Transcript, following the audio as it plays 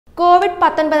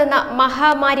COVID-19 എന്ന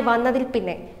മഹാമാരി വന്നതിൽ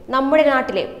പിന്നെ നമ്മുടെ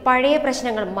നാട്ടിലെ പഴയ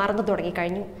പ്രശ്നങ്ങൾ മറന്നു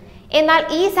തുടങ്ങിക്കഴിഞ്ഞു. എന്നാൽ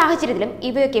ഈ സാഹചര്യത്തിലും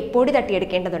ഇവയൊക്കെ പൊടി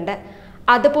തട്ടിയെടുക്കേണ്ടതുണ്ട്.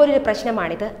 അതുപോലൊരു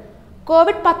പ്രശ്നമാണിത്.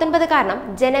 കോവിഡ്-19 കാരണം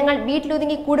ജനങ്ങൾ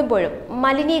വീട്ടിലൊതുങ്ങി കൂടുമ്പോഴും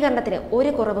മലിനീകരണത്തിന്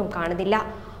ഒരു കുറവും കാണുന്നില്ല.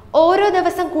 ഓരോ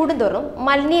ദിവസം കൂടുന്തോറും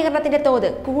മലിനീകരണത്തിന്റെ തോത്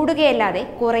കൂടുകയല്ലാതെ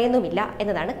കുറയുന്നുമില്ല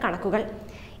എന്നതാണ് കണക്കുകൾ.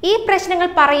 ഈ പ്രശ്നങ്ങൾ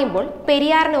പറയുമ്പോൾ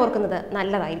പെരിയാറിനെ ഓർക്കുന്നത്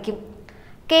നല്ലതായിരിക്കും.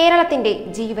 കേരളത്തിന്റെ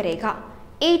ജീവരേഖ,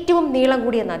 ഏറ്റവും നീളം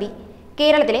കൂടിയ നദി,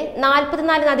 കേരളത്തിലെ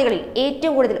 44 നദികളിൽ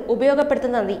ഏറ്റവും കൂടുതൽ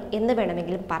ഉപയോഗപ്പെടുത്തുന്ന നദി എന്ന്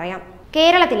വേണമെങ്കിലും പറയാം.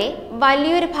 കേരളത്തിലെ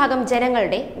വലിയൊരു ഭാഗം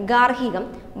ജനങ്ങളുടെ ഗാർഹികം,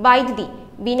 വൈദ്യുതി,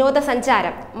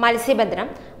 വിനോദസഞ്ചാരം, മത്സ്യബന്ധനം,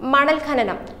 മണൽ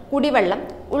ഖനനം, കുടിവെള്ളം,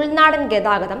 ഉൾനാടൻ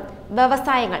ഗതാഗതം,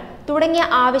 വ്യവസായങ്ങൾ തുടങ്ങിയ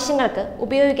ആവശ്യങ്ങൾക്ക്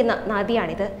ഉപയോഗിക്കുന്ന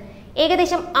നദിയാണിത്.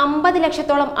 ഏകദേശം 50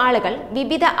 ലക്ഷത്തോളം ആളുകൾ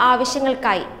വിവിധ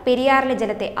ആവശ്യങ്ങൾക്കായി പെരിയാറിലെ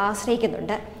ജലത്തെ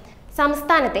ആശ്രയിക്കുന്നുണ്ട്.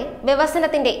 സംസ്ഥാനത്തെ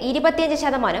വ്യവസായത്തിന്റെ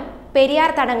 25% പെരിയാർ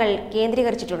തടങ്ങളിൽ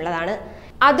കേന്ദ്രീകരിച്ചിട്ടുള്ളതാണ്.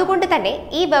 അതുകൊണ്ട് തന്നെ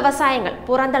ഈ വ്യവസായങ്ങൾ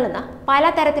പുറന്തള്ളുന്ന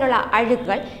പലതരത്തിലുള്ള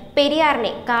അഴുക്കുകൾ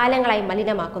പെരിയാറിനെ കാലങ്ങളായി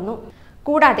മലിനമാക്കുന്നു.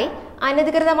 കൂടാതെ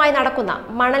അനധികൃതമായി നടക്കുന്ന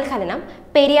മണൽ ഖനനം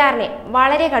പെരിയാറിനെ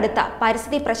വളരെ കടുത്ത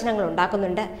പരിസ്ഥിതി പ്രശ്നങ്ങൾ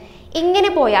ഉണ്ടാക്കുന്നുണ്ട്. ഇങ്ങനെ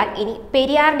പോയാൽ ഇനി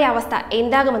പെരിയാറിന്റെ അവസ്ഥ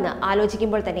എന്താകുമെന്ന്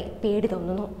ആലോചിക്കുമ്പോൾ തന്നെ പേടി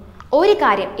തോന്നുന്നു. ഒരു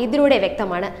കാര്യം ഇതിലൂടെ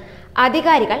വ്യക്തമാണ്: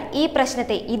 അധികാരികൾ ഈ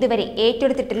പ്രശ്നത്തെ ഇതുവരെ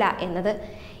ഏറ്റെടുത്തിട്ടില്ല എന്നത്.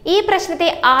 ഈ പ്രശ്നത്തെ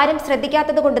ആരും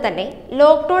ശ്രദ്ധിക്കാത്തത് കൊണ്ട് തന്നെ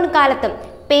ലോക്ക്ഡൌൺ കാലത്തും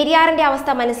പെരിയാറിന്റെ അവസ്ഥ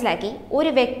മനസ്സിലാക്കി ഒരു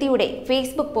വ്യക്തിയുടെ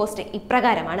ഫേസ്ബുക്ക് പോസ്റ്റ്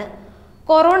ഇപ്രകാരമാണ്: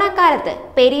 കൊറോണ കാലത്ത്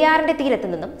പെരിയാറിന്റെ തീരത്തു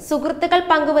നിന്നും സുഹൃത്തുക്കൾ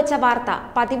പങ്കുവച്ച വാർത്ത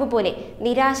പതിവ് പോലെ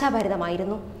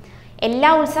നിരാശാഭരിതമായിരുന്നു. എല്ലാ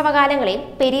ഉത്സവകാലങ്ങളെയും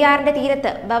പെരിയാറിന്റെ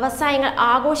തീരത്ത് വ്യവസായങ്ങൾ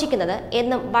ആഘോഷിക്കുന്നത്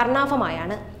എന്നും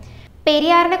വർണ്ണാഭമായാണ്.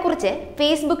 പെരിയാറിനെ കുറിച്ച്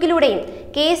ഫേസ്ബുക്കിലൂടെയും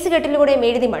കേസുകെട്ടിലൂടെയും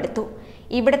എഴുതി മടുത്തു.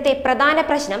 ഇവിടുത്തെ പ്രധാന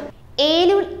പ്രശ്നം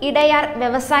ഏലൂർ ഇടയാർ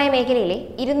വ്യവസായ മേഖലയിലെ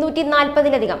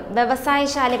 240-ലധികം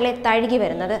വ്യവസായശാലകളെ തഴുകി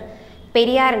വരുന്നത്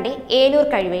പെരിയാറിന്റെ ഏലൂർ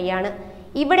കഴിവഴിയാണ്.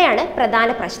 ഇവിടെയാണ് പ്രധാന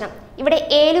പ്രശ്നം. ഇവിടെ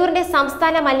ഏലൂരിന്റെ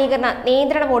സംസ്ഥാന മലിനീകരണ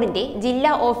നിയന്ത്രണ ബോർഡിന്റെ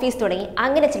ജില്ലാ ഓഫീസ് തുടങ്ങി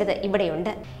അങ്ങനെ ചിലത്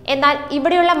ഇവിടെയുണ്ട്. എന്നാൽ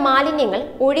ഇവിടെയുള്ള മാലിന്യങ്ങൾ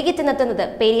ഒഴുകിച്ചെന്നെത്തുന്നത്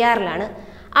പെരിയാറിലാണ്.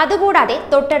 അതുകൂടാതെ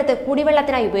തൊട്ടടുത്ത്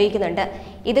കുടിവെള്ളത്തിനായി ഉപയോഗിക്കുന്നുണ്ട്.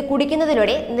 ഇത്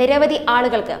കുടിക്കുന്നതിലൂടെ നിരവധി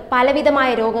ആളുകൾക്ക് പലവിധമായ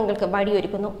രോഗങ്ങൾക്ക്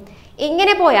വഴിയൊരുക്കുന്നു.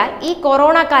 ഇങ്ങനെ പോയാൽ ഈ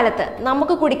കൊറോണ കാലത്ത്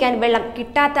നമുക്ക് കുടിക്കാൻ വെള്ളം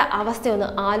കിട്ടാത്ത അവസ്ഥയൊന്ന്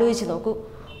ആലോചിച്ച് നോക്കൂ.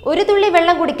 ഒരു തുള്ളി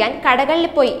വെള്ളം കുടിക്കാൻ കടകളിൽ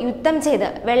പോയി യുദ്ധം ചെയ്ത്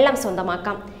വെള്ളം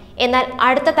സ്വന്തമാക്കാം. എന്നാൽ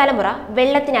അടുത്ത തലമുറ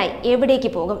വെള്ളത്തിനായി എവിടേക്ക്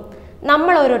പോകും?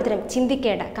 നമ്മൾ ഓരോരുത്തരും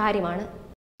ചിന്തിക്കേണ്ട കാര്യമാണ്.